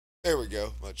There we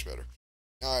go, much better.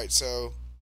 Alright, so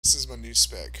this is my new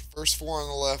spec. First four on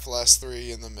the left, last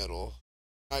three in the middle.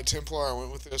 Knight Templar, I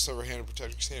went with this over Hand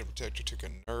Protector because Hand Protector took a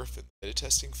nerf in the beta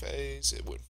testing phase. It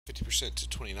went 50% to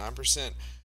 29%.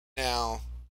 Now,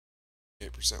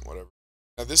 8%, whatever.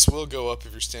 Now, this will go up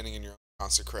if you're standing in your own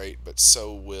Consecrate, but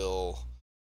so will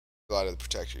a lot of the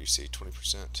Protector. You see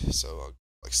 20%, so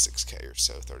like 6k or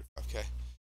so, 35k.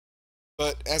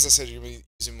 But as I said, you're going to be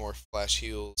using more flash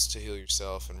heals to heal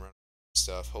yourself and run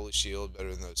stuff. Holy Shield,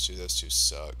 better than those two. Those two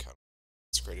suck.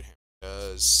 Consecrated Hammer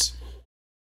does.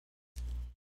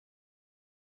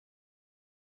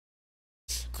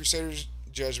 Crusader's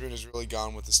Judgment is really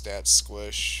gone with the stats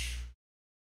squish.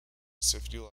 So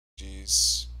if you do like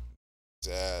G's,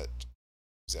 use that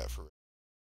for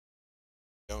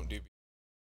don't do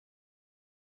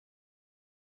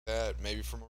that. Maybe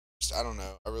for more. I don't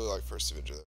know. I really like First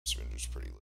Avenger. First Avenger's pretty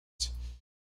lit.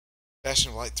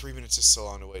 Bastion of Light, 3 minutes is so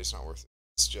long to wait. It's not worth it.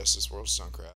 It's Justice World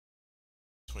Stunecraft.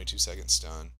 22-second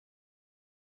stun.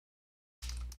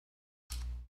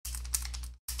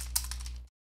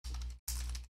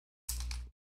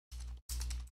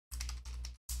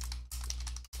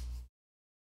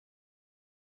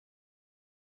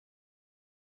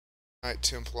 Knight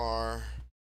Templar,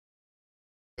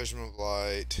 Judgment of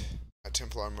Light, Knight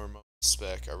Templar more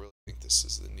spec. I really think this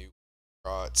is the new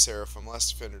Prot. Seraphim,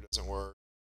 Last Defender doesn't work.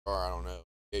 Or I don't know,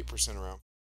 8% around.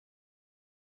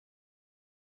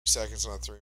 2 seconds on a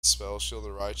 3 spell. Shield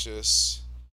the Righteous.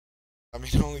 I mean,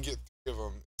 I only get 3 of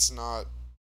them. It's not.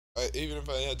 Even if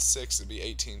I had 6, it'd be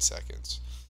 18 seconds.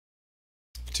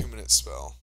 2-minute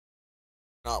spell.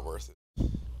 Not worth it.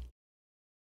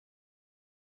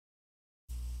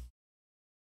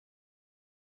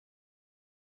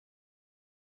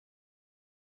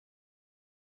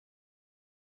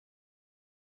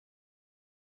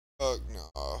 Fuck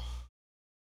no.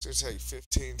 It's gonna take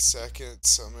 15 seconds,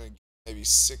 so I'm gonna get maybe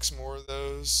 6 more of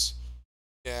those.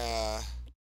 Yeah.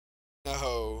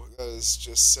 No, that is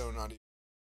just so not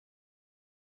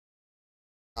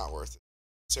worth it.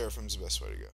 Seraphim's the best way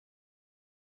to go.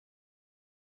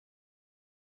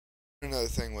 Another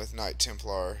thing with Knight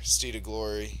Templar, Steed of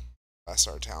Glory, last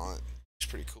star talent. It's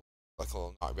pretty cool. Like a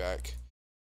little knockback.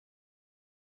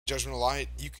 Judgment of Light,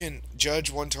 you can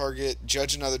judge one target,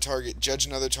 judge another target, judge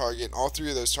another target, and all 3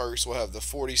 of those targets will have the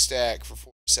 40 stack for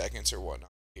 40 seconds or whatnot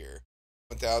here.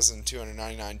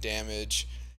 1,299 damage.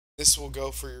 This will go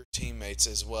for your teammates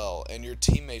as well, and your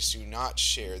teammates do not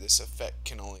share. This effect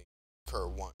can only occur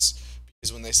once,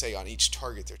 because when they say on each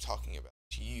target, they're talking about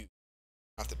you,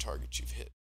 not the target you've hit.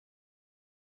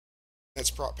 That's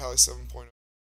Prot Pally 7.0.